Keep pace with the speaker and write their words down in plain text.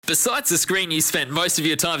Besides the screen you spent most of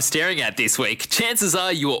your time staring at this week, chances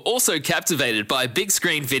are you are also captivated by a big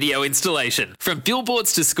screen video installation. From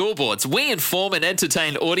billboards to scoreboards, we inform and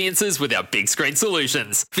entertain audiences with our big screen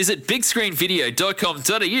solutions. Visit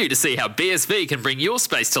bigscreenvideo.com.au to see how BSV can bring your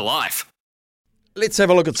space to life. Let's have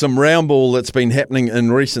a look at some round ball that's been happening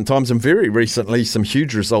in recent times, and very recently some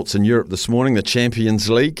huge results in Europe this morning, the Champions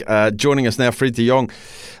League. Joining us now, Fred De Jong.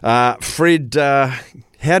 Fred,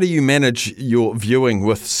 how do you manage your viewing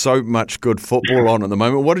with so much good football on at the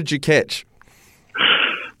moment? What did you catch?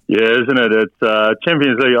 Yeah, isn't it? It's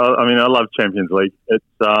Champions League. I love Champions League. It's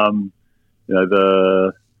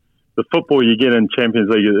the football you get in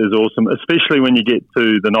Champions League is awesome, especially when you get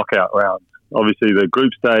to the knockout round. Obviously, the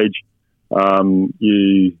group stage. There's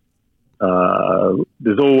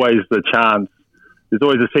always the chance. There's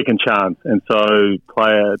always a second chance, and so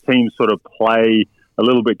teams sort of play a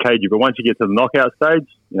little bit cagey. But once you get to the knockout stage,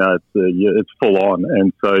 it's full on,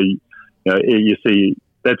 and so you see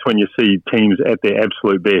that's when you see teams at their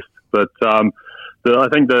absolute best. But I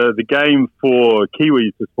think the game for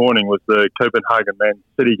Kiwis this morning was the Copenhagen Man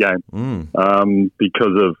City game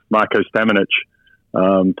because of Marko Stamenic.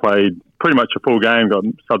 Played pretty much a full game, got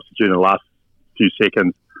substituted in the last few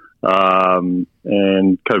seconds, and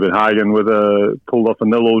Copenhagen pulled off a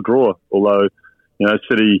 0-0 draw. Although,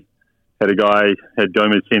 City had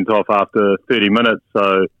Gomez sent off after 30 minutes,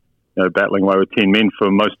 so battling away with 10 men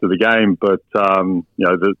for most of the game. But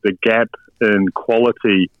the gap in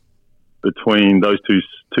quality between those two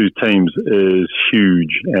teams is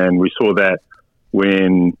huge, and we saw that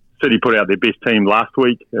when City put out their best team last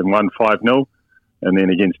week and won 5-0. And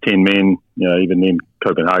then against 10 men, even then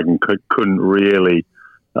Copenhagen couldn't really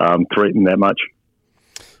threaten that much.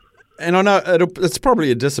 And I know it's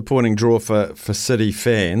probably a disappointing draw for City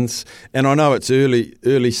fans. And I know it's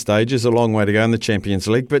early stages, a long way to go in the Champions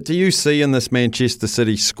League. But do you see in this Manchester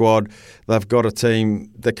City squad, they've got a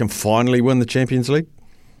team that can finally win the Champions League?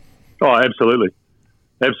 Oh, absolutely.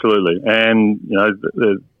 Absolutely. And,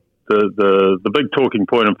 the big talking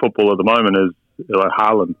point in football at the moment is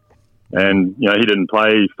Haaland. And, he didn't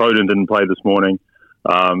play. Foden didn't play this morning.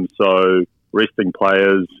 So resting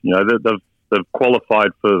players, they've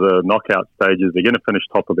qualified for the knockout stages. They're going to finish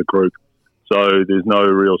top of the group. So there's no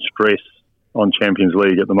real stress on Champions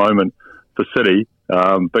League at the moment for City.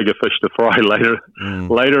 Bigger fish to fry later in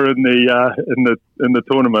the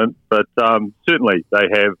tournament. But certainly they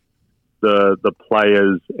have the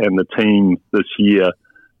players and the team this year.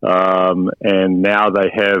 And now they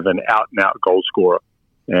have an out-and-out goal scorer.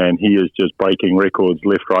 And he is just breaking records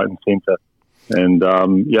left, right, and centre. And I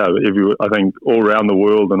think all around the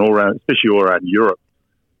world and especially all around Europe,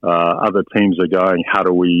 other teams are going, how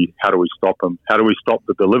do we stop him? How do we stop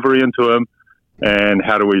the delivery into him? And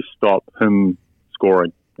how do we stop him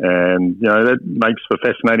scoring? And that makes for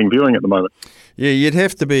fascinating viewing at the moment. Yeah, you'd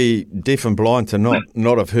have to be deaf and blind to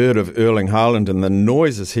not have heard of Erling Haaland and the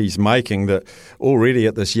noises he's making. That already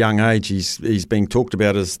at this young age, he's being talked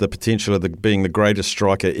about as the potential of being the greatest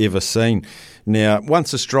striker ever seen. Now,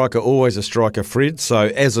 once a striker, always a striker, Fred. So,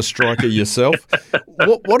 as a striker yourself,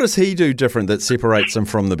 what does he do different that separates him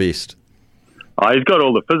from the best? He's got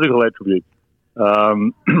all the physical attributes.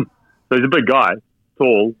 So he's a big guy,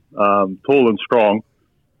 tall and strong,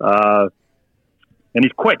 and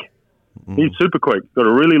he's quick. He's super quick. Got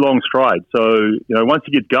a really long stride. So once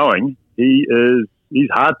he gets going, he's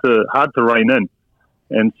hard to rein in.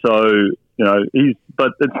 And so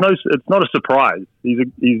but it's not a surprise.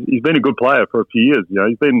 He's been a good player for a few years.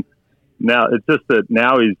 It's just that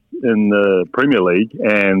now he's in the Premier League,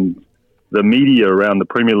 and the media around the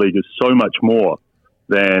Premier League is so much more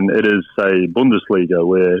than it is, say, Bundesliga,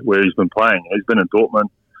 where he's been playing. He's been in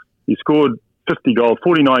Dortmund. He scored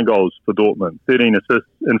 49 goals for Dortmund, 13 assists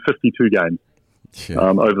in 52 games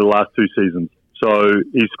over the last 2 seasons. So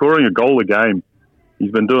he's scoring a goal a game.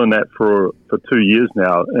 He's been doing that for 2 years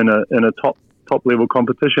now in a top level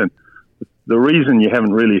competition. The reason you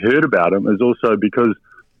haven't really heard about him is also because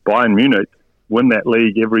Bayern Munich win that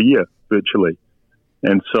league every year virtually,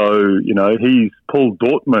 and so he's pulled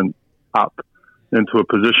Dortmund up into a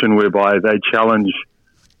position whereby they challenge.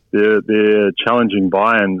 They're challenging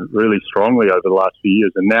Bayern really strongly over the last few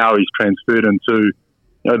years, and now he's transferred into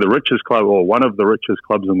the richest club, or one of the richest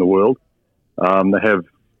clubs in the world. They have,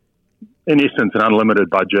 in essence, an unlimited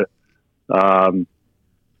budget.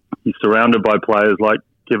 He's surrounded by players like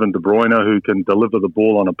Kevin De Bruyne, who can deliver the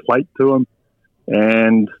ball on a plate to him.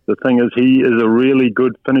 And the thing is, he is a really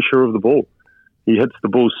good finisher of the ball. He hits the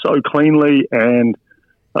ball so cleanly, and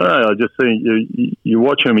I don't know, I just think you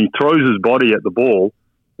watch him, he throws his body at the ball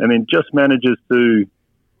and then just manages to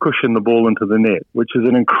cushion the ball into the net, which is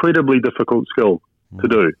an incredibly difficult skill. to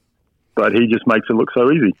do, but he just makes it look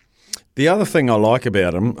so easy. The other thing I like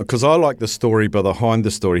about him, because I like the story behind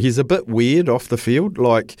the story, he's a bit weird off the field.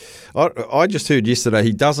 Like, I just heard yesterday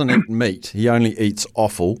he doesn't eat meat, he only eats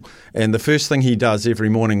offal. And the first thing he does every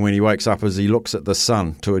morning when he wakes up is he looks at the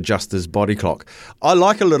sun to adjust his body clock. I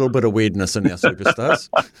like a little bit of weirdness in our superstars.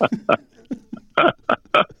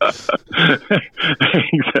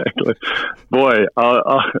 Exactly. Boy,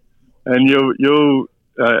 and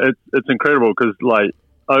it's incredible because, like,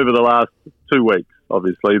 over the last 2 weeks,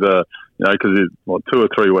 obviously, because it's 2 or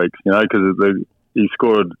 3 weeks, because he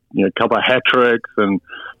scored a couple of hat tricks and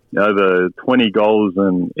the 20 goals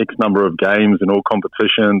in X number of games in all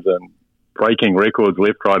competitions and breaking records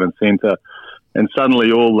left, right, and centre. And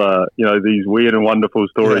suddenly, all these weird and wonderful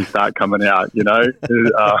stories start coming out.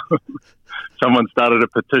 Someone started a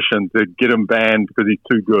petition to get him banned because he's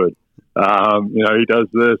too good. He does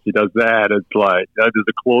this, he does that. It's like there's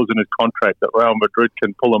a clause in his contract that Real Madrid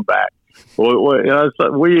can pull him back. It's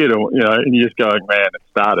like weird, and you're just going, man, it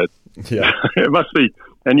started. Yeah. It must be,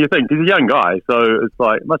 and you think, he's a young guy, so it's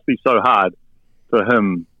like, it must be so hard for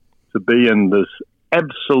him to be in this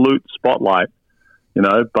absolute spotlight,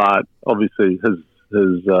 but obviously his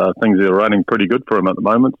things are running pretty good for him at the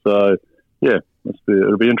moment, so yeah,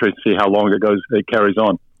 it'll be interesting to see how long it carries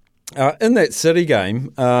on. In that City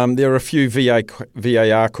game, there are a few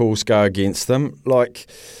VAR calls go against them. Like,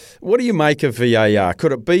 what do you make of VAR?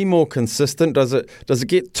 Could it be more consistent? Does it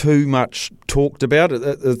get too much talked about?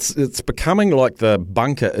 It's becoming like the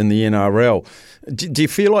bunker in the NRL. Do you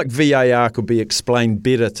feel like VAR could be explained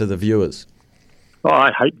better to the viewers? Oh,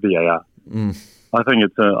 I hate VAR. I think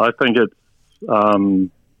I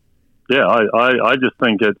just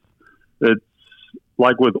think it's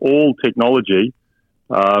like with all technology,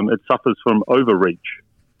 it suffers from overreach.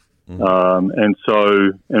 And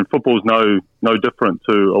football's no different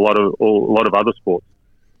to a lot of other sports,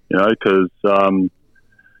 because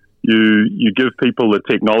you give people the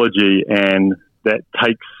technology and that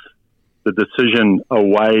takes the decision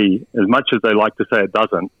away. As much as they like to say it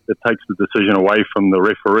doesn't, it takes the decision away from the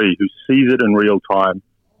referee who sees it in real time,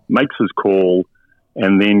 makes his call,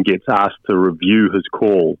 and then gets asked to review his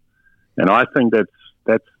call. And I think that's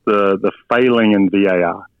the failing in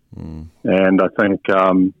VAR. And I think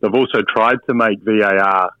they've also tried to make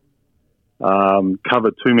VAR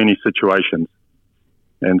cover too many situations.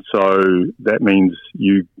 And so that means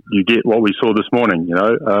you get what we saw this morning,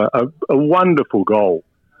 a wonderful goal.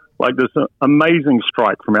 Like this amazing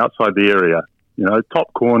strike from outside the area,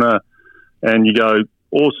 top corner, and you go,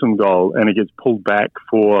 awesome goal, and it gets pulled back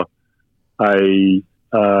for a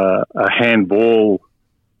handball,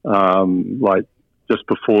 like just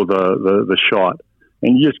before the shot.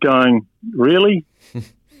 And you're just going, really?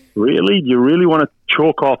 Really? Do you really want to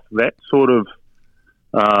chalk off that sort of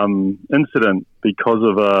incident because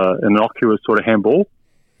of an innocuous sort of handball?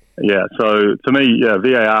 Yeah, so to me,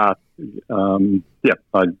 VAR,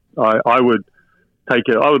 I would take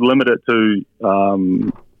it, I would limit it to,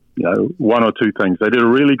 one or two things. They did a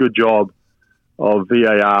really good job of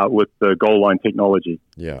VAR with the goal line technology.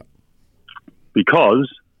 Yeah. Because,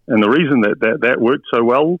 and the reason that worked so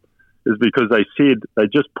well is because they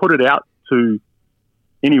just put it out to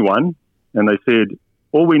anyone and they said,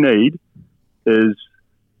 all we need is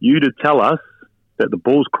you to tell us that the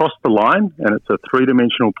ball's crossed the line and it's a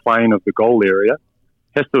three-dimensional plane of the goal area,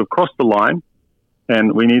 has to have crossed the line,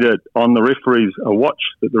 and we need it on the referee's a watch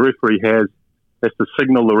that the referee has to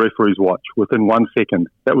signal the referee's watch within 1 second.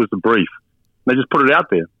 That was the brief. They just put it out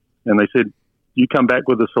there and they said, you come back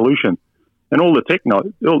with a solution. And all the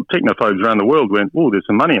technophobes around the world went, oh, there's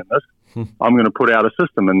some money in this. I'm going to put out a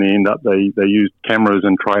system. And they used cameras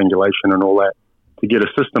and triangulation and all that to get a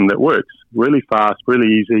system that works really fast,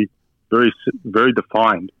 really easy, very, very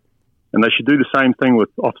defined. And they should do the same thing with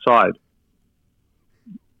offside.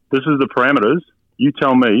 This is the parameters. You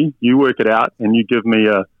tell me, you work it out, and you give me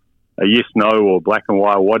a yes, no, or black and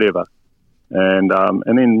white, or whatever. And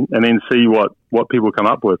then see what people come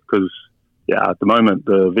up with, because at the moment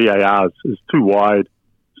the VAR is too wide,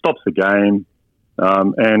 stops the game,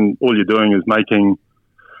 and all you're doing is making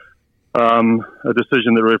a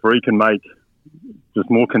decision the referee can make just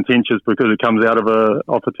more contentious because it comes out of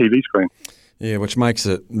off a TV screen. Yeah, which makes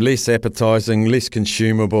it less appetising, less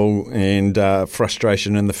consumable, and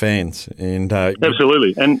frustration in the fans. And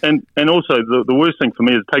absolutely, and also the worst thing for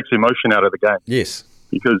me is it takes the emotion out of the game. Yes,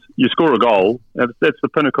 because you score a goal, that's the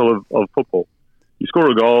pinnacle of football. You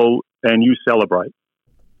score a goal and you celebrate,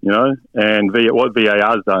 and what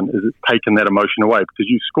VAR's done is it's taken that emotion away, because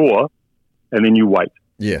you score and then you wait.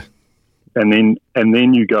 Yeah. And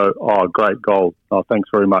then you go, oh, great goal. Oh, thanks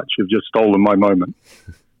very much. You've just stolen my moment.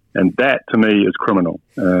 And that, to me, is criminal.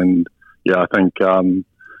 And, I think the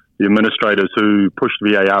administrators who pushed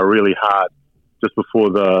VAR really hard just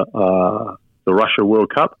before the Russia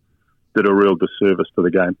World Cup did a real disservice to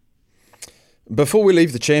the game. Before we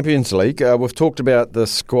leave the Champions League, we've talked about the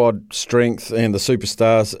squad strength and the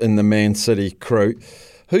superstars in the Man City crew.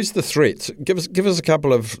 Who's the threat? Give us a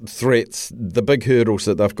couple of threats, the big hurdles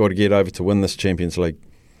that they've got to get over to win this Champions League.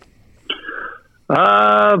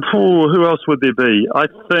 Who else would there be? I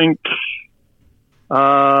think,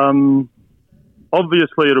 obviously,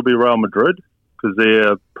 it'll be Real Madrid because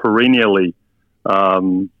they're perennially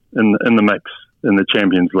in the mix in the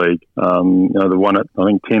Champions League. They've won it, I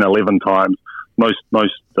think, 10, 11 times, most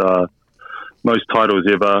titles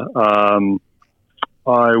ever.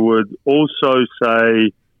 I would also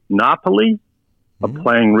say Napoli are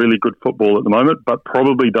playing really good football at the moment, but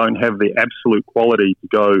probably don't have the absolute quality to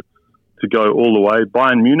go all the way.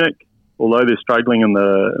 Bayern Munich, although they're struggling in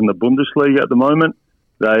the Bundesliga at the moment,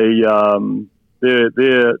 they're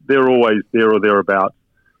always there or thereabouts.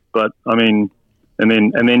 But I mean, and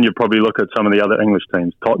then you probably look at some of the other English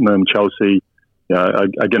teams, Tottenham, Chelsea, are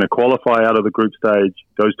going to qualify out of the group stage,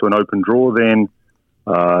 goes to an open draw then,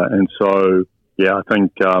 and so I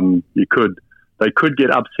think they could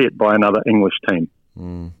get upset by another English team,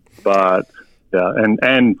 but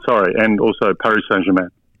and also Paris Saint-Germain,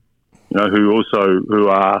 who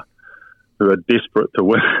are desperate to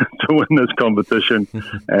win this competition,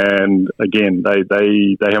 and again they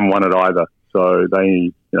haven't won it either. So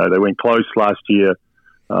they went close last year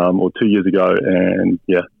or 2 years ago, and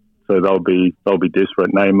so they'll be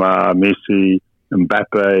desperate. Neymar, Messi,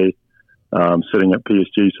 Mbappe sitting at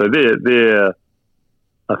PSG, so they're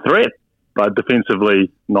a threat, but defensively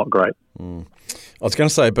not great. I was going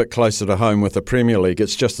to say a bit closer to home with the Premier League.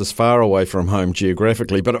 It's just as far away from home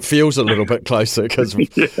geographically, but it feels a little bit closer because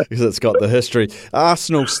it's got the history.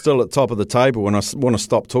 Arsenal's still at top of the table, and I want to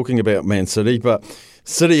stop talking about Man City, but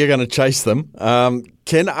City are going to chase them.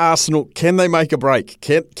 Can Arsenal, can they make a break?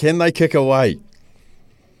 Can they kick away?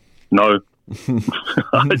 No.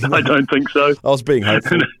 I don't think so. I was being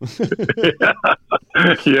hopeful.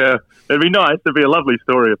 Yeah, it'd be nice. It'd be a lovely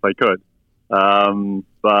story if they could.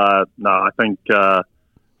 But no, I think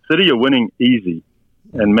City are winning easy,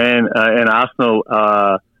 and and Arsenal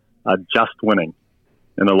are just winning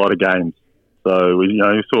in a lot of games. So we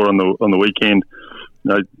saw on the weekend,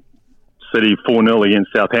 City 4-0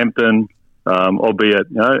 against Southampton, albeit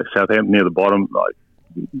Southampton near the bottom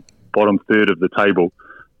third of the table,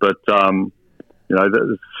 but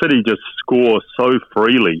the City just score so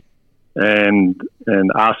freely, and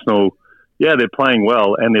Arsenal. Yeah, they're playing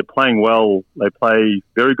well, and they're playing well. They play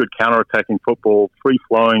very good counter-attacking football,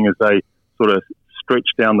 free-flowing as they sort of stretch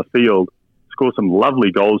down the field. Score some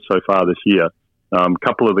lovely goals so far this year. A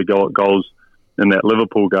couple of the goals in that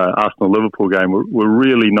Arsenal-Liverpool game were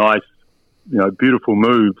really nice, beautiful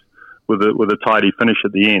moves with a tidy finish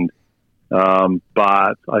at the end.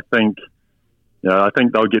 But I think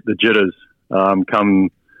they'll get the jitters come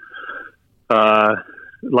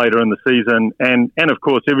later in the season, and of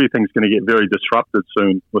course everything's going to get very disrupted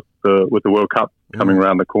soon with the World Cup coming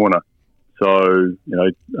around the corner. So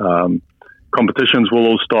competitions will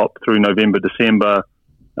all stop through November, December.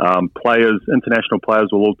 International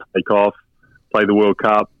players will all take off, play the World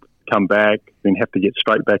Cup, come back, then have to get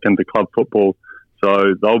straight back into club football.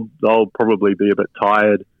 So they'll probably be a bit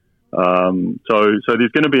tired. So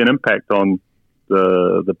there's going to be an impact on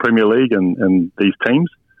the Premier League and these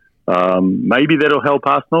teams. Maybe that'll help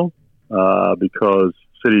Arsenal because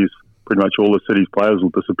pretty much all the City's players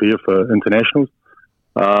will disappear for internationals.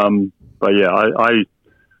 But yeah,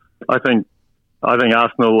 I think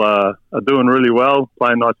Arsenal are doing really well,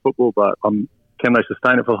 playing nice football, but can they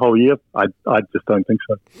sustain it for the whole year? I just don't think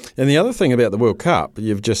so. And the other thing about the World Cup,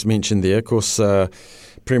 you've just mentioned there, of course,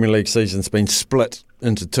 Premier League season's been split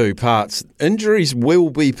into two parts. Injuries will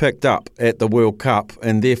be picked up at the World Cup,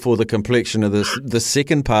 and therefore the complexion of the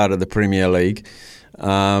second part of the Premier League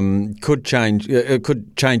could change. It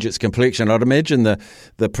could change its complexion. I'd imagine the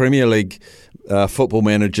Premier League football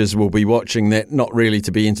managers will be watching that, not really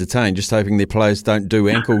to be entertained, just hoping their players don't do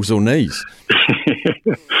ankles or knees.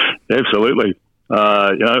 Absolutely.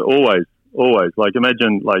 Always. Like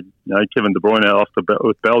imagine, Kevin De Bruyne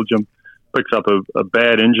with Belgium picks up a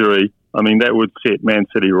bad injury. I mean, that would set Man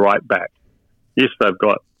City right back. Yes, they've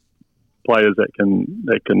got players that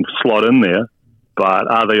can slot in there,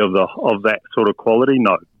 but are they of that sort of quality?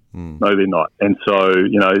 No, no, they're not. And so,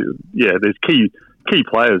 there's key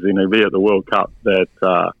players in be at the World Cup that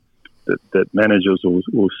managers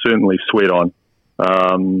will certainly sweat on.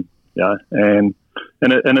 And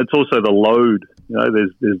it's also the load.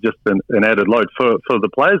 there's just an added load for the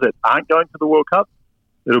players that aren't going to the World Cup.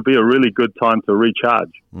 It'll be a really good time to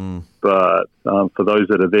recharge. But for those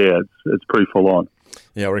that are there, it's pretty full on.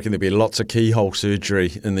 Yeah, I reckon there'll be lots of keyhole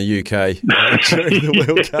surgery in the UK during the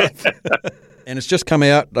World Cup. And it's just come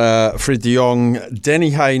out, Fred De Jong,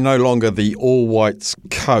 Danny Hay no longer the All Whites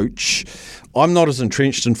coach. I'm not as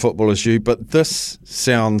entrenched in football as you, but this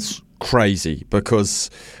sounds crazy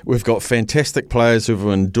because we've got fantastic players who've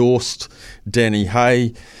endorsed Danny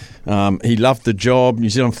Hay. He loved the job. New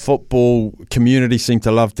Zealand football community seemed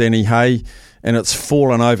to love Danny Hay, and it's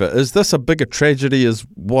fallen over. Is this a bigger tragedy as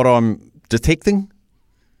what I'm detecting?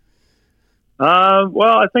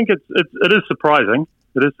 Well, I think it is surprising.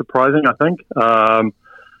 It is surprising, I think,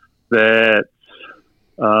 that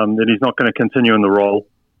he's not going to continue in the role.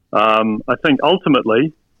 I think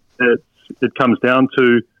ultimately it comes down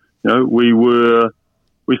to, we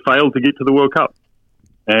failed to get to the World Cup,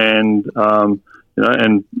 and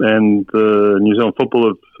and the New Zealand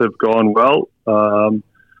football have gone well. The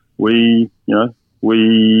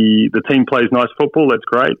team plays nice football. That's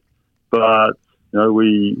great, but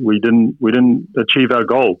we didn't achieve our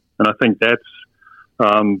goal, and I think that's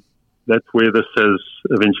where this has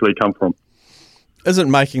eventually come from.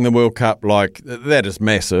 Isn't making the World Cup that is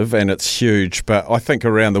massive and it's huge, but I think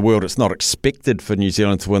around the world it's not expected for New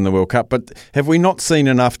Zealand to win the World Cup. But have we not seen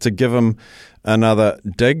enough to give him another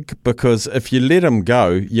dig? Because if you let him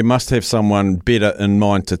go, you must have someone better in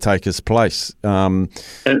mind to take his place. And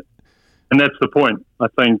that's the point. I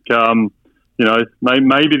think,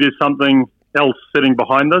 maybe there's something else sitting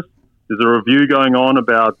behind this. There's a review going on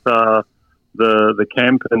about the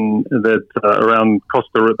camp and that around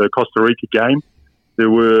the Costa Rica game. There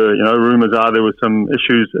were, rumours are there were some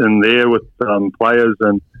issues in there with players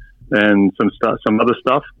and some other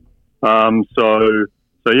stuff. So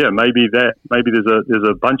yeah, maybe there's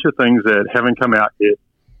a bunch of things that haven't come out yet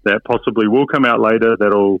that possibly will come out later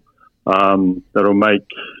that'll make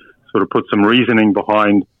sort of put some reasoning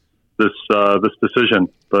behind this decision.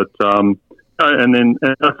 But and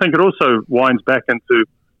I think it also winds back into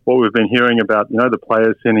what we've been hearing about, the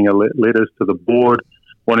players sending letters to the board,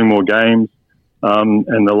 wanting more games,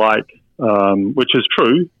 and the like, which is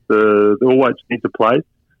true. The All Whites need to play,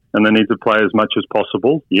 and they need to play as much as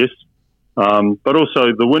possible, yes. But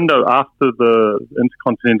also the window after the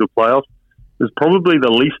Intercontinental playoffs is probably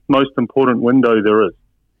the least most important window there is.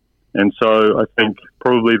 And so I think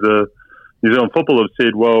probably the New Zealand football have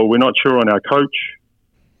said, well, we're not sure on our coach.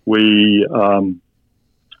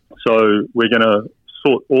 So we're going to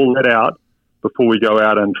sort all that out before we go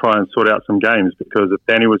out and try and sort out some games. Because if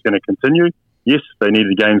Danny was going to continue, yes, they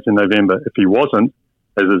needed games in November. If he wasn't,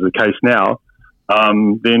 as is the case now,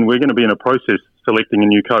 then we're going to be in a process selecting a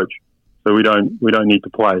new coach. So we don't need to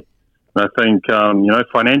play. And I think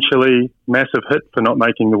financially, massive hit for not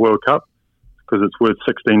making the World Cup because it's worth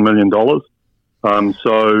 $16 million.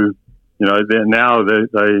 So now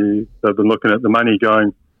they've been looking at the money,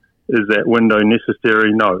 going, is that window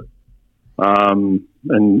necessary? No. And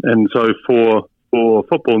so for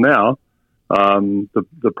football now,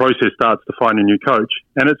 the process starts to find a new coach,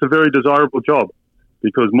 and it's a very desirable job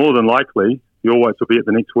because more than likely the All Whites will be at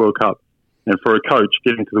the next World Cup, and for a coach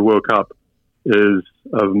getting to the World Cup is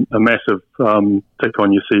a massive tick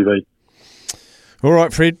on your CV. All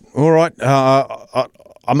right, Fred. All right.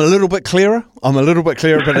 I'm a little bit clearer,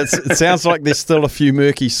 but it sounds like there's still a few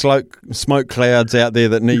murky smoke clouds out there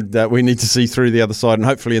that we need to see through the other side, and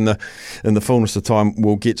hopefully in the fullness of time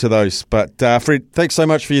we'll get to those. But Fred, thanks so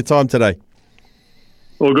much for your time today.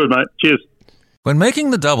 All good, mate. Cheers. When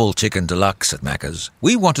making the double chicken deluxe at Macca's,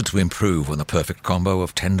 we wanted to improve on the perfect combo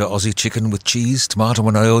of tender Aussie chicken with cheese, tomato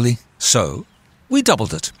and aioli. So we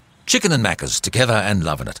doubled it. Chicken and Macca's, together and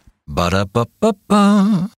loving it.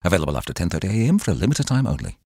 Ba-da-ba-ba-ba. Available after 10:30 a.m. for a limited time only.